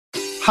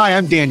Hi,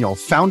 I'm Daniel,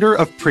 founder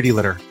of Pretty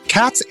Litter.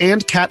 Cats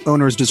and cat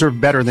owners deserve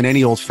better than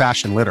any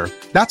old-fashioned litter.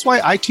 That's why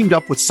I teamed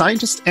up with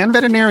scientists and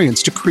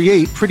veterinarians to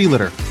create Pretty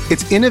Litter.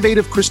 Its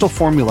innovative crystal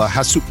formula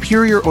has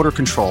superior odor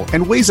control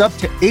and weighs up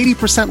to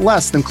 80%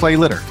 less than clay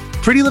litter.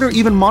 Pretty Litter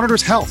even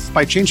monitors health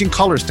by changing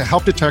colors to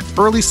help detect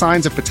early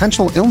signs of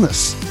potential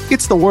illness.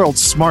 It's the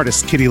world's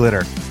smartest kitty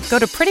litter. Go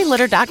to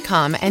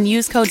prettylitter.com and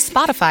use code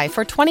SPOTIFY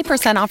for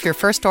 20% off your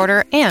first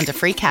order and a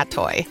free cat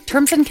toy.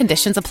 Terms and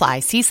conditions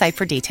apply. See site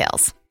for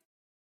details.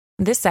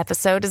 This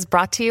episode is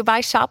brought to you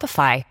by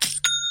Shopify.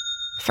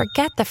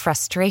 Forget the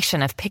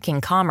frustration of picking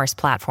commerce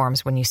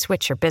platforms when you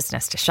switch your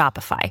business to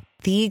Shopify,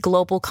 the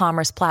global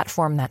commerce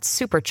platform that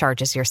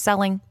supercharges your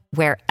selling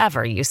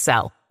wherever you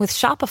sell. With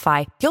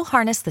Shopify, you'll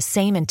harness the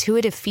same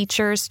intuitive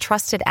features,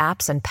 trusted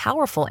apps, and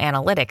powerful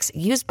analytics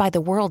used by the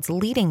world's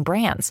leading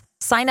brands.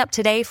 Sign up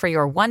today for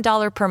your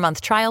 $1 per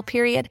month trial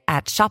period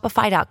at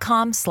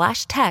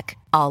shopify.com/tech,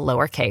 all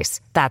lowercase.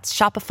 That's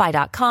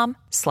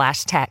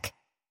shopify.com/tech.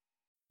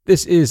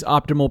 This is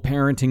Optimal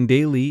Parenting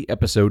Daily,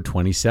 episode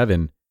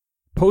 27.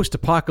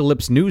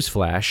 Post-Apocalypse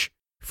Newsflash,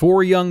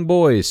 4 young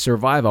boys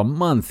survive a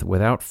month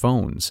without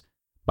phones,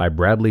 by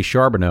Bradley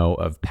Charbonneau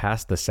of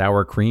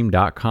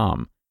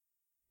PastTheSourCream.com.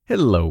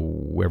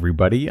 Hello,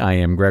 everybody. I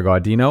am Greg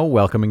Audino,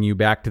 welcoming you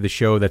back to the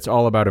show that's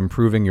all about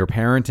improving your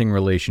parenting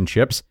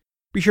relationships.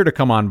 Be sure to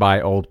come on by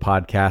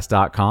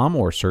oldpodcast.com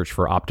or search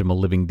for Optimal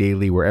Living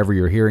Daily wherever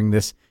you're hearing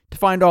this to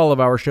find all of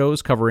our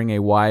shows covering a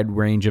wide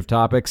range of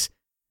topics.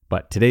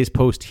 But today's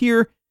post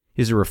here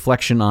is a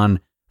reflection on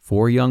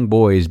 4 young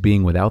boys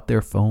being without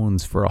their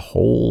phones for a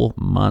whole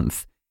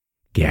month.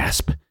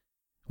 Gasp.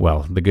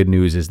 Well, the good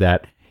news is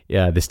that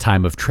this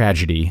time of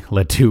tragedy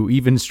led to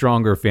even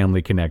stronger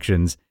family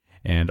connections,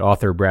 and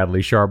author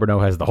Bradley Charbonneau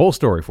has the whole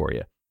story for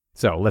you.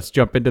 So let's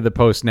jump into the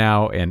post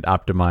now and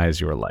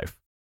optimize your life.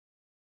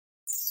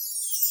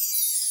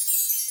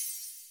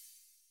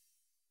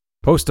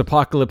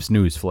 Post-Apocalypse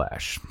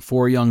Newsflash.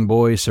 4 young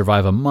boys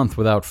survive a month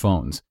without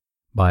phones,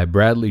 by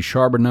Bradley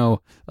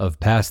Charbonneau of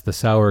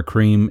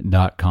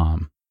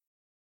PastTheSourCream.com.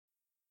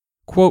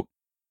 Quote,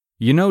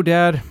 "You know,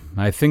 Dad,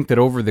 I think that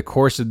over the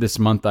course of this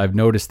month I've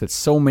noticed that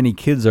so many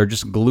kids are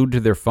just glued to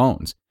their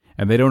phones,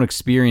 and they don't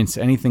experience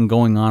anything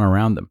going on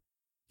around them.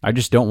 I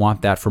just don't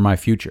want that for my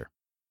future."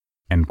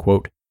 End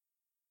quote.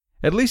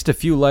 At least a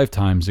few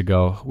lifetimes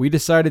ago, we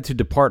decided to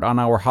depart on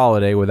our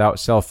holiday without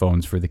cell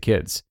phones for the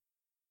kids.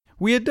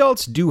 We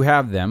adults do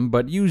have them,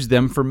 but use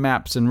them for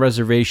maps and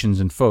reservations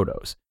and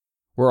photos.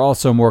 We're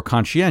also more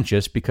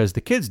conscientious because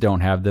the kids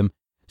don't have them,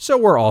 so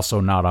we're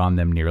also not on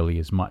them nearly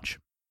as much.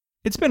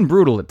 It's been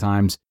brutal at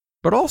times,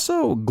 but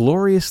also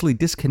gloriously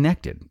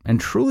disconnected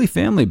and truly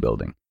family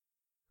building.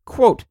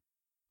 Quote,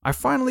 "I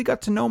finally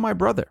got to know my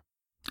brother.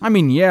 I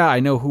mean, yeah, I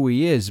know who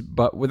he is,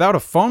 but without a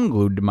phone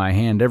glued to my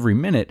hand every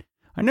minute,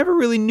 I never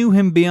really knew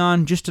him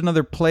beyond just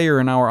another player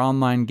in our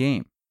online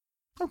game.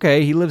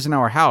 Okay, he lives in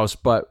our house,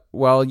 but,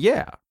 well,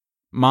 yeah.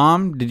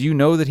 Mom, did you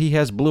know that he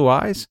has blue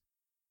eyes?"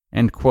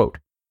 End quote.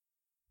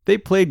 They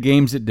played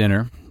games at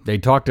dinner, they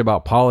talked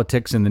about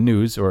politics in the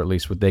news, or at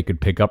least what they could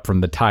pick up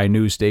from the Thai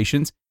news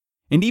stations,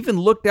 and even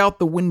looked out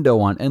the window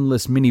on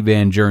endless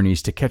minivan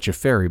journeys to catch a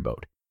ferry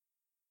boat.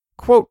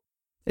 Quote,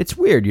 "It's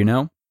weird, you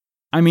know?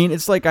 I mean,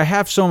 it's like I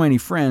have so many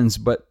friends,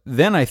 but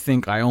then I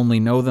think I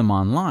only know them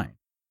online.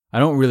 I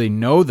don't really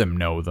know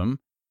them.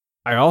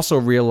 I also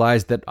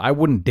realized that I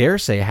wouldn't dare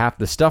say half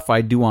the stuff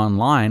I do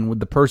online with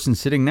the person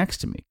sitting next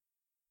to me.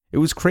 It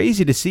was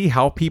crazy to see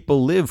how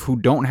people live who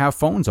don't have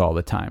phones all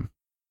the time.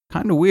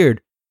 Kind of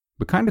weird,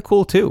 but kind of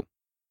cool too."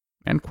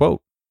 End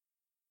quote.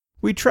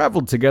 We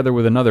traveled together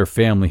with another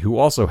family who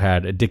also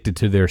had addicted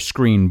to their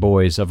screen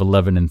boys of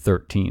 11 and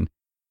 13.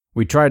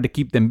 We tried to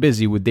keep them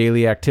busy with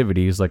daily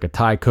activities like a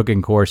Thai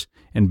cooking course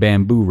and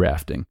bamboo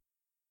rafting.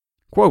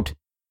 Quote,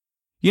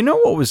 "You know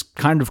what was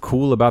kind of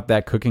cool about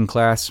that cooking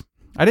class?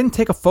 I didn't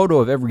take a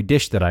photo of every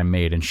dish that I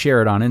made and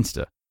share it on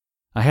Insta.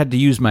 I had to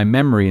use my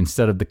memory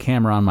instead of the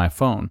camera on my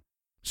phone.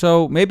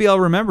 So maybe I'll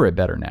remember it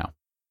better now.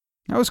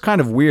 That was kind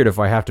of weird if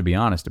I have to be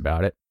honest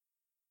about it."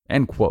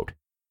 End quote.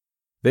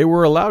 They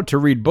were allowed to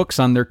read books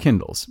on their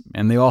Kindles,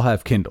 and they all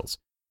have Kindles.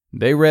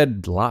 They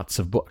read lots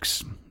of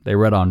books. They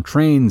read on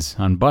trains,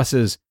 on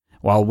buses,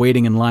 while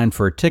waiting in line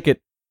for a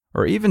ticket,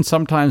 or even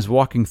sometimes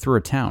walking through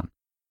a town.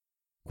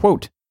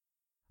 Quote,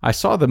 "I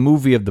saw the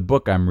movie of the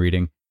book I'm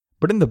reading,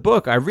 but in the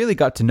book I really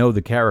got to know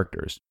the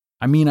characters.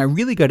 I mean, I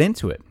really got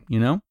into it, you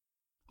know?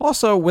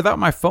 Also, without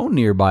my phone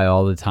nearby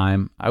all the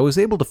time, I was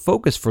able to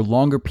focus for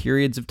longer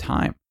periods of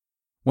time.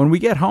 When we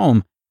get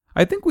home,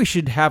 I think we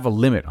should have a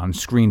limit on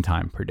screen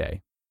time per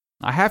day.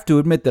 I have to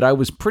admit that I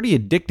was pretty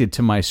addicted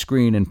to my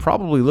screen and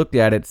probably looked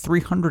at it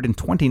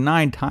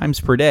 329 times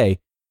per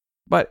day.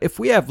 But if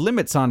we have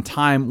limits on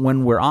time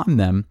when we're on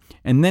them,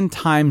 and then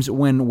times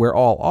when we're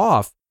all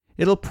off,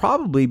 it'll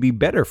probably be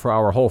better for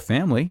our whole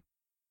family."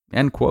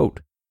 End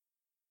quote.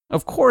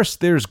 Of course,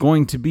 there's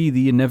going to be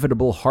the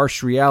inevitable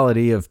harsh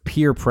reality of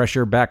peer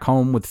pressure back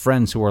home with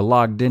friends who are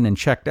logged in and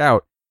checked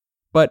out,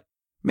 but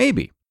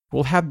maybe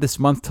we'll have this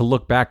month to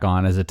look back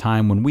on as a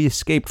time when we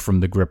escaped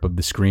from the grip of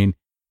the screen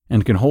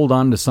and can hold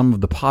on to some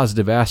of the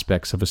positive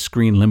aspects of a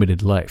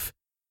screen-limited life.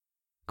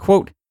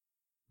 Quote,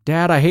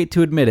 Dad, I hate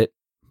to admit it,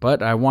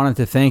 but I wanted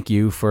to thank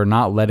you for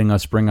not letting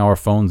us bring our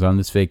phones on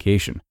this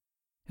vacation.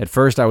 At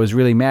first I was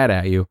really mad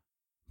at you,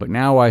 but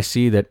now I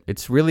see that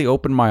it's really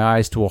opened my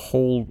eyes to a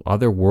whole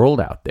other world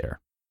out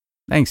there.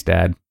 Thanks,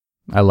 Dad.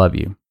 I love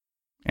you.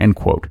 End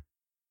quote.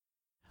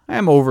 I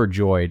am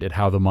overjoyed at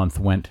how the month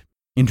went,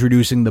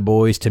 introducing the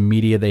boys to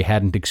media they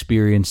hadn't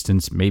experienced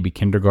since maybe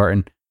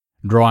kindergarten,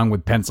 drawing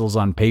with pencils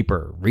on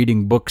paper,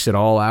 reading books at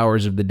all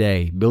hours of the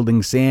day,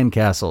 building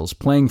sandcastles,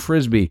 playing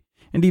frisbee,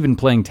 and even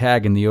playing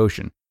tag in the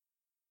ocean.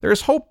 There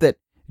is hope that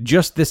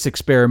just this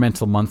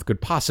experimental month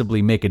could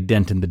possibly make a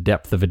dent in the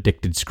depth of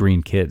addicted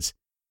screen kids.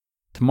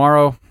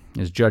 Tomorrow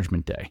is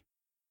Judgment Day.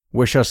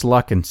 Wish us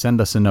luck and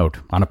send us a note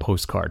on a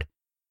postcard.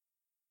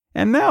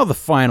 And now the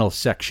final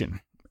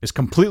section is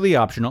completely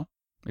optional.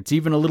 It's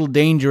even a little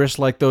dangerous,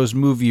 like those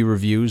movie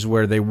reviews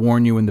where they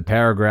warn you in the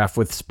paragraph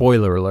with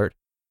spoiler alert.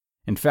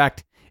 In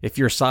fact, if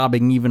you're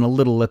sobbing even a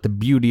little at the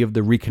beauty of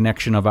the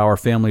reconnection of our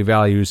family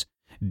values,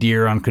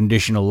 dear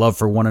unconditional love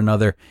for one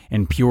another,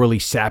 and purely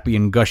sappy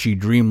and gushy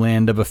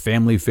dreamland of a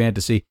family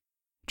fantasy,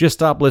 just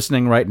stop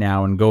listening right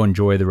now and go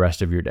enjoy the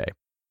rest of your day.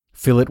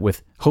 Fill it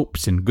with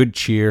hopes and good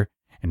cheer,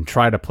 and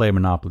try to play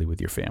Monopoly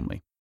with your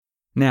family.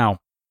 Now,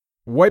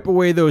 wipe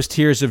away those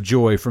tears of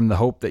joy from the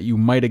hope that you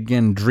might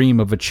again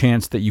dream of a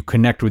chance that you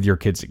connect with your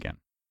kids again.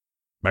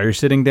 While you're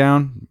sitting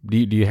down, do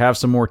you have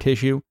some more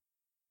tissue?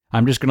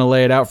 I'm just going to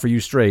lay it out for you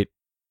straight.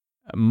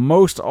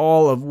 Most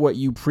all of what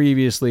you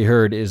previously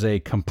heard is a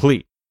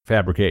complete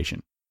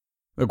fabrication.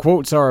 The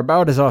quotes are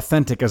about as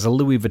authentic as a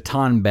Louis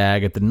Vuitton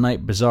bag at the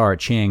night bazaar at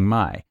Chiang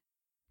Mai.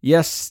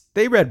 Yes,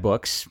 they read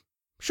books.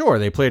 Sure,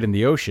 they played in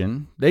the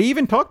ocean. They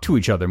even talked to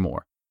each other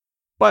more.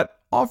 But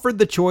offered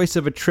the choice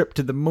of a trip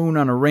to the moon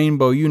on a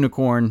rainbow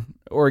unicorn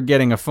or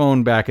getting a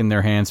phone back in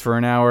their hands for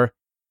an hour,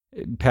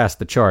 past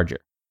the charger.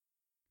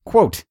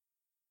 Quote,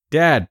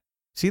 Dad,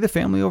 see the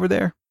family over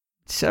there?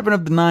 7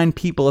 of the 9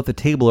 people at the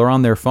table are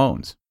on their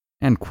phones.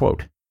 End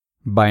quote.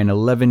 By an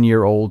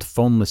 11-year-old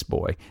phoneless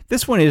boy.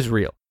 This one is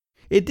real.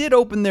 It did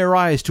open their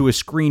eyes to a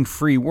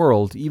screen-free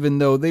world, even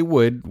though they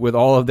would, with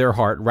all of their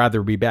heart,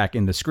 rather be back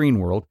in the screen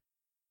world.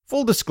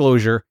 Full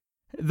disclosure,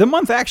 the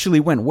month actually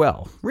went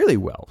well, really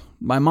well.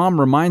 My mom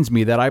reminds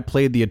me that I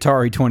played the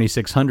Atari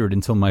 2600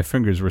 until my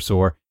fingers were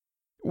sore.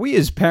 We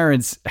as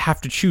parents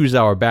have to choose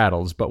our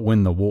battles, but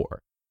win the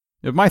war.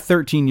 If my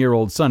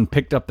 13-year-old son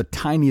picked up the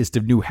tiniest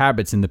of new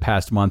habits in the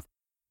past month,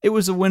 it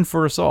was a win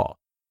for us all.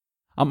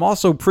 I'm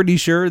also pretty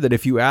sure that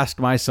if you asked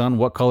my son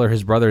what color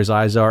his brother's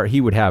eyes are,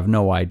 he would have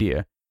no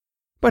idea.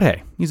 But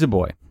hey, he's a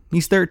boy.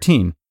 He's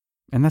 13,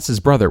 and that's his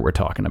brother we're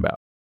talking about.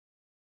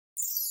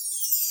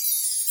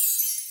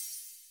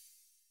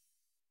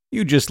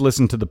 You just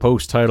listened to the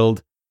post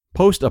titled,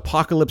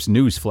 Post-Apocalypse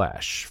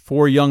Newsflash,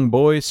 4 Young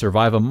Boys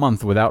Survive a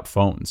Month Without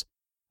Phones,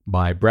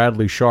 by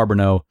Bradley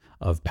Charbonneau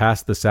of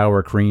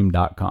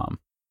PastTheSourCream.com.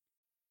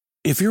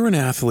 If you're an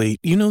athlete,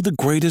 you know the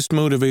greatest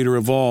motivator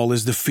of all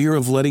is the fear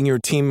of letting your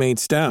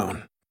teammates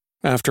down.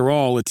 After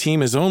all, a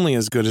team is only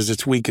as good as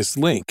its weakest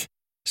link.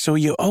 So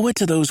you owe it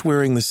to those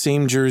wearing the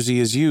same jersey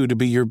as you to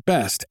be your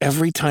best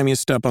every time you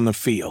step on the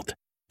field.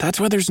 That's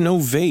why there's no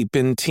vape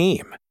in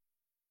team.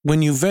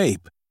 When you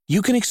vape,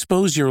 you can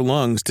expose your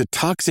lungs to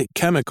toxic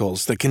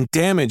chemicals that can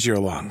damage your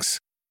lungs.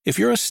 If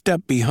you're a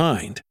step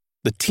behind,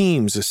 the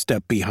team's a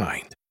step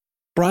behind.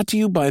 Brought to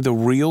you by The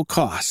Real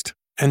Cost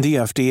and the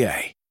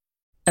FDA.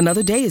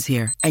 Another day is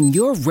here, and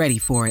you're ready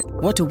for it.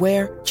 What to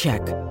wear?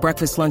 Check.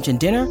 Breakfast, lunch, and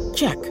dinner?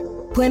 Check.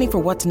 Planning for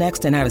what's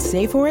next and how to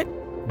save for it?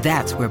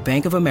 That's where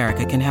Bank of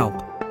America can help.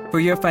 For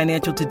your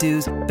financial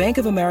to-dos, Bank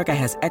of America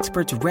has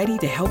experts ready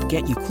to help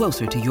get you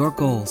closer to your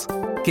goals.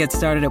 Get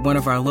started at one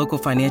of our local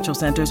financial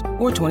centers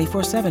or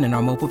 24/7 in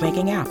our mobile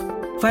banking app.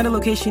 Find a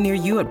location near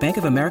you at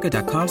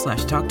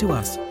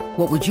bankofamerica.com/talktous.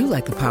 What would you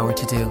like the power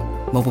to do?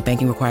 Mobile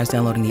banking requires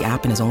downloading the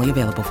app and is only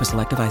available for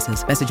select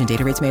devices. Message and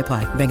data rates may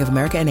apply. Bank of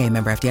America N.A.,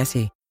 member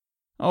FDIC.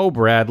 Oh,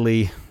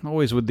 Bradley,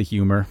 always with the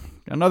humor.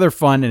 Another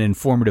fun and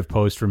informative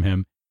post from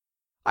him.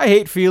 I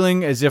hate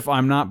feeling as if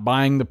I'm not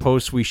buying the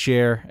posts we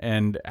share,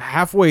 and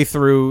halfway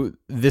through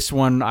this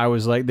one, I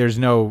was like, there's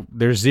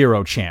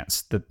zero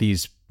chance that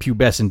these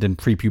pubescent and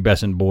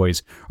prepubescent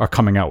boys are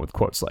coming out with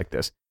quotes like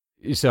this.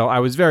 So I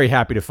was very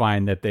happy to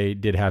find that they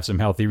did have some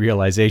healthy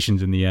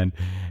realizations in the end.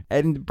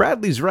 And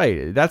Bradley's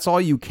right. That's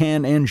all you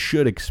can and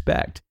should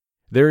expect.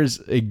 There's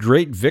a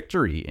great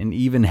victory in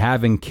even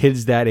having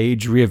kids that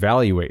age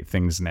reevaluate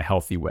things in a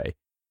healthy way.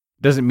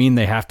 Doesn't mean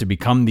they have to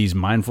become these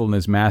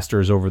mindfulness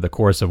masters over the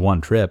course of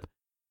one trip.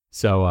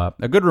 So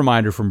a good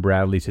reminder from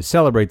Bradley to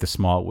celebrate the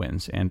small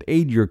wins and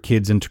aid your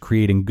kids into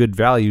creating good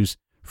values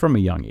from a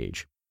young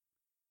age.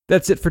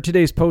 That's it for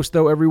today's post,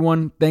 though,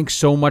 everyone. Thanks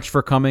so much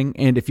for coming.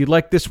 And if you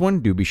like this one,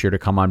 do be sure to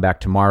come on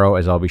back tomorrow,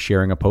 as I'll be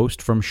sharing a post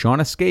from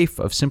Shauna Scaife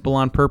of Simple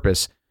on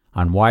Purpose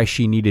on why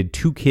she needed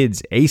 2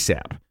 kids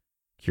ASAP.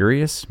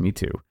 Curious? Me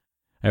too.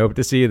 I hope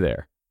to see you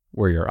there,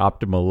 where your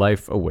optimal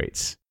life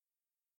awaits.